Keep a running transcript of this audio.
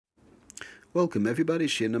Welcome everybody,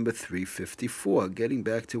 share number 354, getting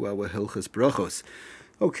back to our Hilchas Brachos.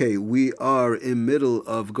 Okay, we are in middle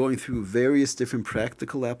of going through various different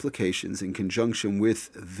practical applications in conjunction with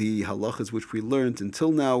the halachas which we learned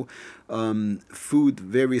until now. Food,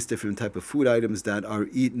 various different type of food items that are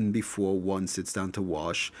eaten before one sits down to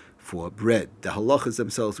wash for bread. The halachas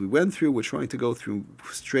themselves we went through. We're trying to go through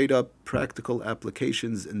straight up practical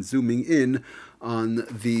applications and zooming in on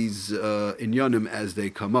these inyanim as they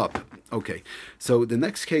come up. Okay, so the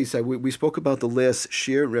next case, we spoke about the last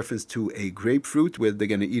share in reference to a grapefruit, where they're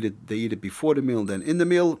going to eat it. They eat it before the meal, then in the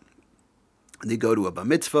meal. You go to a bar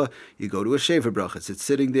mitzvah, you go to a shever brachas. It's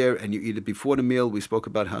sitting there, and you eat it before the meal. We spoke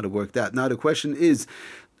about how to work that. Now the question is,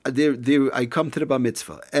 I come to the bar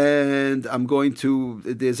mitzvah, and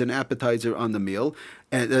there's an appetizer on the meal,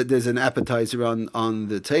 and there's an appetizer on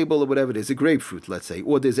the table or whatever. There's a grapefruit, let's say,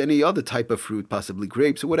 or there's any other type of fruit, possibly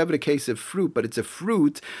grapes or whatever the case of fruit, but it's a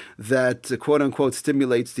fruit that quote unquote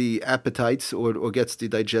stimulates the appetites or gets the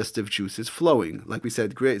digestive juices flowing. Like we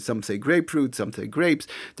said, some say grapefruit, some say grapes.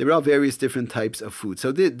 There are various different types of food.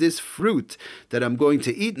 So this fruit that I'm going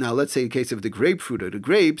to eat now, let's say in case of the grapefruit or the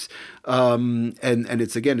grapes, and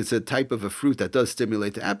it's a type of a fruit that does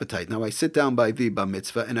stimulate the appetite. Now I sit down by the bar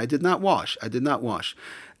mitzvah and I did not wash.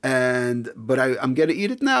 But I'm going to eat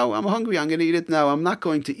it now. I'm hungry. I'm going to eat it now. I'm not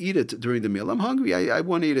going to eat it during the meal. I'm hungry. I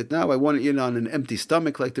want to eat it now. I want to eat it on an empty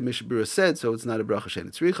stomach, like the Mishnah Berurah said, so it's not a bracha she'ein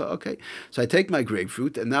tzricha. Okay. So I take my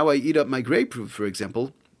grapefruit, and now I eat up my grapefruit, for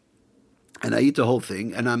example, and I eat the whole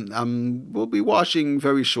thing, and we'll be washing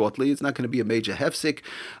very shortly. It's not going to be a major hefsek.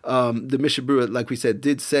 The Mishnah Berurah, like we said,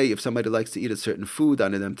 did say if somebody likes to eat a certain food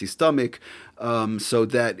on an empty stomach, so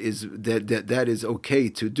that is okay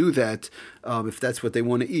to do that if that's what they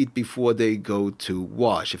want to eat before they go to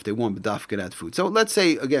wash. If they want bedafka that food. So let's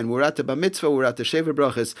say again we're at the bar mitzvah, we're at the shever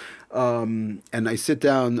brachas, and I sit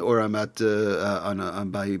down, or I'm at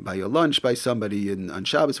by a lunch by somebody on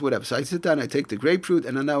Shabbos, whatever. So I sit down, I take the grapefruit,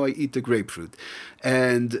 and now I eat the grapefruit,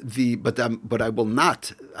 but I will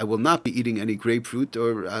not be eating any grapefruit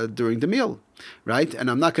or during the meal. Right? And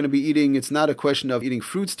I'm not going to be eating, it's not a question of eating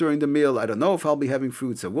fruits during the meal. I don't know if I'll be having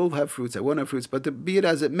fruits. I will have fruits. I won't have fruits. But be it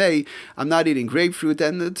as it may, I'm not eating grapefruit.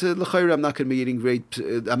 And l'chayra, I'm not going to be eating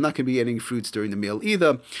I'm not going to be eating fruits during the meal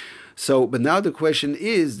either. So, but now the question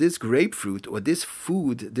is, this grapefruit or this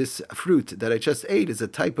fruit that I just ate is a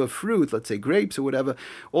type of fruit, let's say grapes or whatever,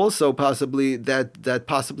 also possibly that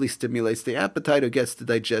possibly stimulates the appetite or gets the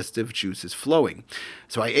digestive juices flowing.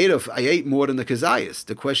 So I ate more than the kazayas.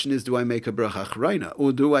 The question is, do I make a bracha achreina,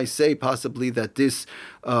 or do I say possibly that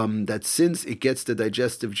that since it gets the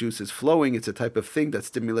digestive juices flowing, it's a type of thing that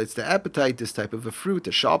stimulates the appetite, this type of a fruit,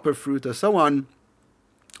 a sharper fruit, or so on.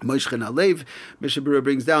 Moishchen Alev, Mishnah Berurah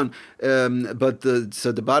brings down,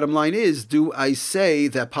 so the bottom line is, do I say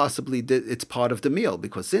that possibly it's part of the meal,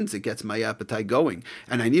 because since it gets my appetite going,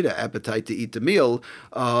 and I need an appetite to eat the meal,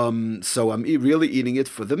 so I'm really eating it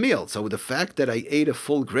for the meal. So the fact that I ate a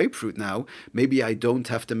full grapefruit now, maybe I don't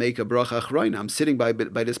have to make a bracha achreina. I'm sitting by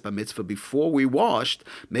this bar mitzvah before we washed.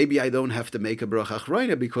 Maybe I don't have to make a bracha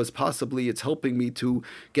achreina because possibly it's helping me to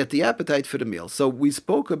get the appetite for the meal. So we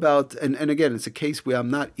spoke about, and again, it's a case where I'm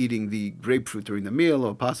not eating the grapefruit during the meal,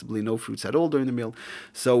 or possibly no fruits at all during the meal.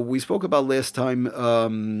 So we spoke about last time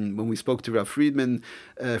when we spoke to Rav Friedman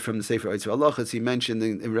from the Sefer Eitzer Halachos. He mentioned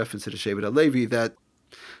in reference to the Shevet HaLevi that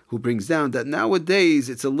who brings down that nowadays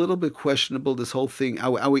it's a little bit questionable, this whole thing,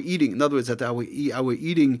 our eating, in other words, that our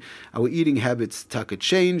eating habits taka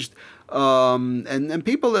changed. And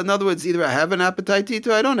people, in other words, either I have an appetite to eat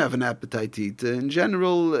or I don't have an appetite to eat. In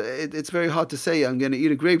general, it's very hard to say I'm going to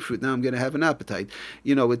eat a grapefruit, now I'm going to have an appetite.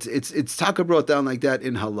 It's taka brought down like that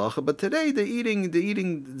in halacha, but today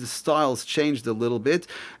the styles changed a little bit,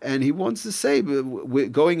 and he wants to say,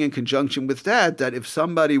 going in conjunction with that if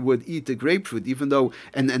somebody would eat the grapefruit, even though,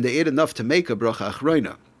 and they ate enough to make a bracha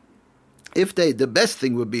achreina, the best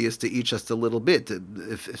thing would be is to eat just a little bit.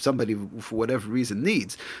 If somebody, for whatever reason,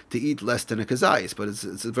 needs to eat less than a kazayis, but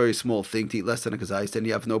it's a very small thing to eat less than a kazayis, then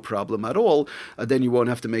you have no problem at all. Then you won't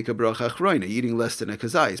have to make a bracha achreina, eating less than a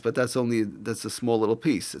kazayis. But that's a small little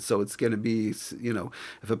piece. So it's going to be,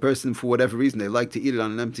 if a person, for whatever reason, they like to eat it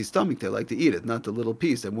on an empty stomach, they like to eat it, not the little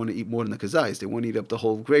piece. They want to eat more than the kazayis. They want to eat up the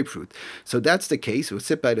whole grapefruit. So that's the case. We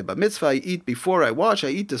sit by the bar mitzvah, I eat before I wash,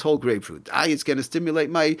 I eat this whole grapefruit. It's going to stimulate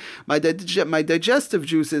my digestive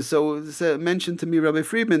juices. So it's mentioned to me, Rabbi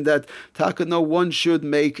Friedman, that one should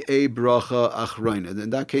make a bracha achreina.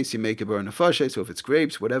 In that case, you make a bar nefashe. So if it's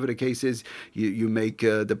grapes, whatever the case is, you make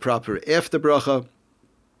the proper after bracha.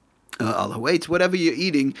 Al hawait, whatever you're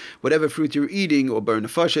eating, whatever fruit you're eating, or bar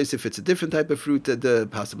nefashos, if it's a different type of fruit,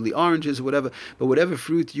 possibly oranges or whatever, but whatever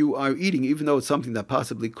fruit you are eating, even though it's something that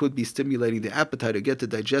possibly could be stimulating the appetite or get the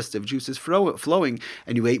digestive juices flowing,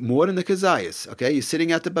 and you ate more than the kazayas, okay? You're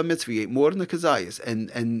sitting at the bar mitzvah, you ate more than the kazayas,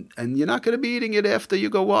 and you're not going to be eating it after you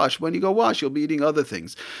go wash. When you go wash, you'll be eating other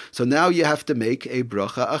things. So now you have to make a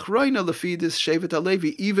bracha achroina lefidus shevet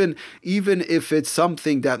halevi, even if it's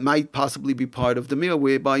something that might possibly be part of the meal,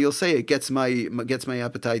 whereby you'll say it gets my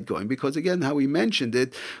appetite going, because again, how we mentioned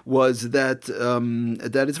it was that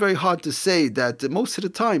that it's very hard to say that most of the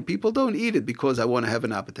time people don't eat it because I want to have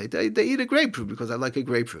an appetite. They eat a grapefruit because I like a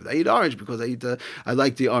grapefruit. I eat orange because I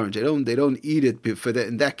like the orange. They don't eat it for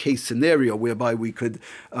in that case scenario whereby we could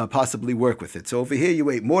possibly work with it. So over here you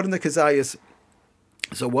ate more than the kazayas.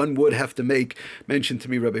 So one would have to make, mentioned to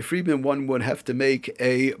me Rabbi Friedman, one would have to make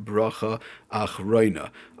a bracha achroina.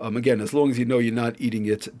 Again, as long as you know you're not eating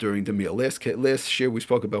it during the meal. Last year we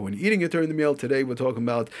spoke about when you're eating it during the meal. Today we're talking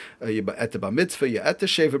about you're at the bar mitzvah, you're at the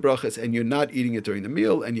sheva brachas, and you're not eating it during the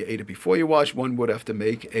meal, and you ate it before you wash. One would have to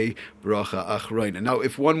make a bracha achroina. Now,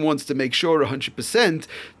 if one wants to make sure 100%,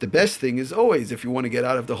 the best thing is always, if you want to get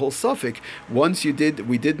out of the whole suffix,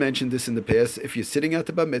 we did mention this in the past, if you're sitting at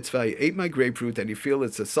the bar mitzvah, you ate my grapefruit, and you feel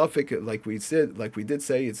it's a suffix, like we did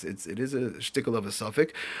say, it is a shtickle of a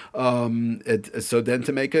suffix. So then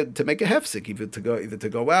to make a hefsek, either to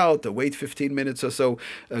go out, or wait 15 minutes or so,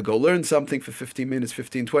 go learn something for 15 minutes,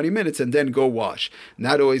 20 minutes, and then go wash.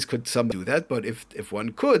 Not always could somebody do that, but if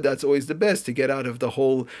one could, that's always the best to get out of the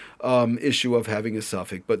whole issue of having a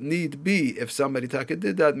suffix. But need be, if somebody taka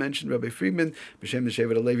did that, mentioned Rabbi Friedman, B'Shem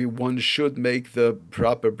Shevet HaLevi, one should make the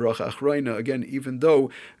proper bracha achroina, again, even though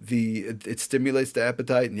it stimulates the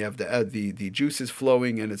appetite, and you have to add the juices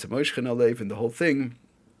flowing, and it's a moshchen alev, and the whole thing.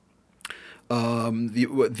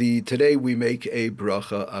 Today we make a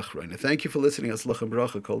bracha achroina. Thank you for listening. Aslach and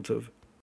bracha, kol tov.